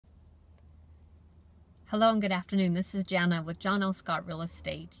Hello and good afternoon. This is Jana with Jana Real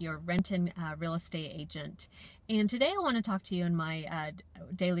Estate, your Renton real estate agent. And today I want to talk to you in my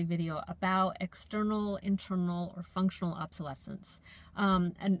daily video about external, internal, or functional obsolescence.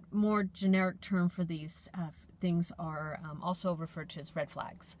 A more generic term for these things are also referred to as red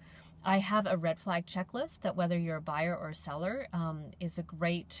flags. I have a red flag checklist that, whether you're a buyer or a seller, is a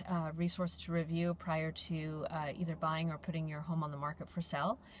great resource to review prior to either buying or putting your home on the market for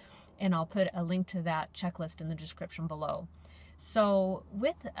sale. And I'll put a link to that checklist in the description below. So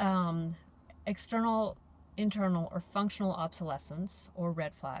with external, internal, or functional obsolescence or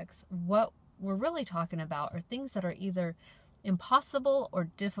red flags, what we're really talking about are things that are either impossible or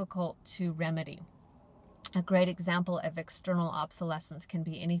difficult to remedy. A great example of external obsolescence can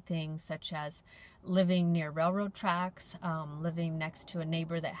be anything such as living near railroad tracks, living next to a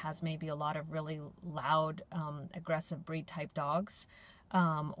neighbor that has maybe a lot of really loud, aggressive breed type dogs,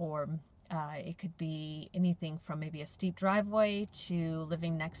 or it could be anything from maybe a steep driveway to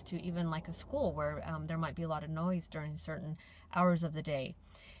living next to even like a school where there might be a lot of noise during certain hours of the day.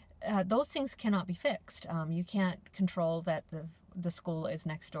 Those things cannot be fixed. You can't control that the school is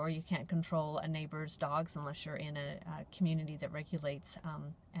next door. You can't control a neighbor's dogs unless you're in a community that regulates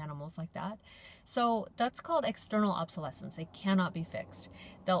animals like that. So that's called external obsolescence. They cannot be fixed.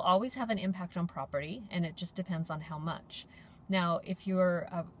 They'll always have an impact on property, and it just depends on how much. Now, if you're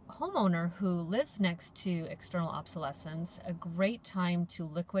a homeowner who lives next to external obsolescence, a great time to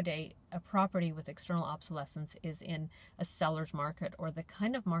liquidate a property with external obsolescence is in a seller's market, or the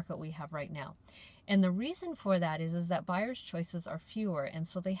kind of market we have right now. And the reason for that is that buyers' choices are fewer, and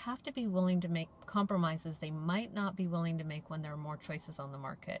so they have to be willing to make compromises they might not be willing to make when there are more choices on the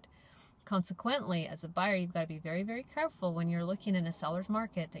market. Consequently, as a buyer, you've got to be very, very careful when you're looking in a seller's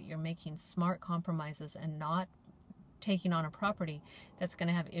market that you're making smart compromises and not taking on a property that's going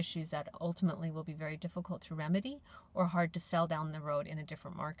to have issues that ultimately will be very difficult to remedy or hard to sell down the road in a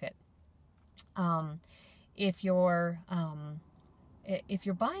different market. If you're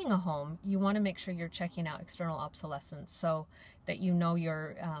buying a home, you want to make sure you're checking out external obsolescence so that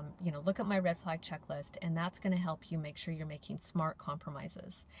you're, look at my red flag checklist, and that's going to help you make sure you're making smart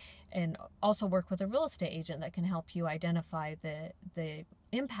compromises. And also work with a real estate agent that can help you identify the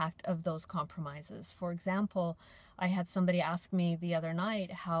impact of those compromises. For example, I had somebody ask me the other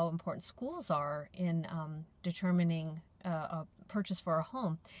night how important schools are in determining a purchase for a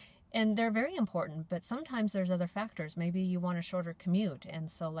home. And they're very important, but sometimes there's other factors. Maybe you want a shorter commute.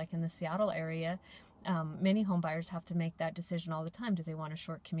 And so like in the Seattle area, many home buyers have to make that decision all the time. Do they want a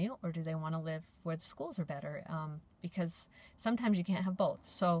short commute, or do they want to live where the schools are better? Because sometimes you can't have both.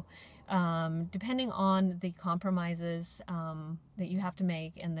 So depending on the compromises that you have to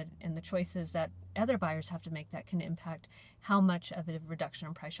make and the choices that other buyers have to make, that can impact how much of a reduction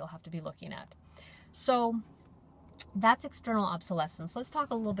in price you'll have to be looking at. So that's external obsolescence. Let's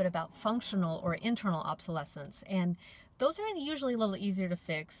talk a little bit about functional or internal obsolescence. And those are usually a little easier to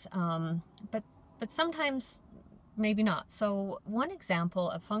fix, but sometimes maybe not. So one example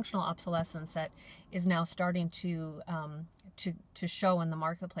of functional obsolescence that is now starting to show in the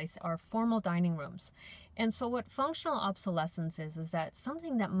marketplace are formal dining rooms. And so what functional obsolescence is that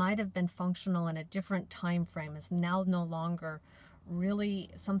something that might have been functional in a different time frame is now no longer really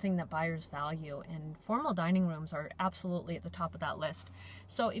something that buyers value, and formal dining rooms are absolutely at the top of that list.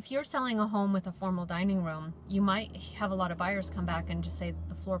 So if you're selling a home with a formal dining room, you might have a lot of buyers come back and just say that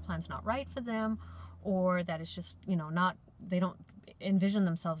the floor plan's not right for them, or that it's just, they don't envision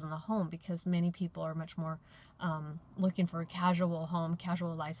themselves in the home, because many people are much more looking for a casual home,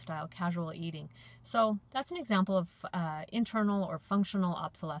 casual lifestyle, casual eating. So that's an example of internal or functional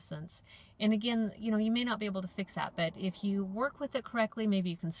obsolescence. And again, you may not be able to fix that, but if you work with it correctly,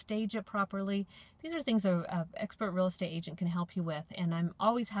 maybe you can stage it properly. These are things an expert real estate agent can help you with, and I'm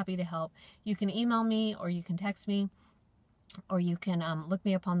always happy to help. You can email me, or you can text me, or you can look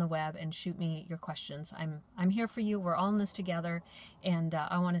me up on the web and shoot me your questions. I'm here for you. We're all in this together, and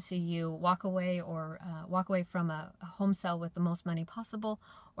I want to see you walk away from a home sale with the most money possible,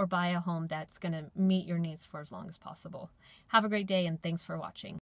 or buy a home that's going to meet your needs for as long as possible. Have a great day, and thanks for watching.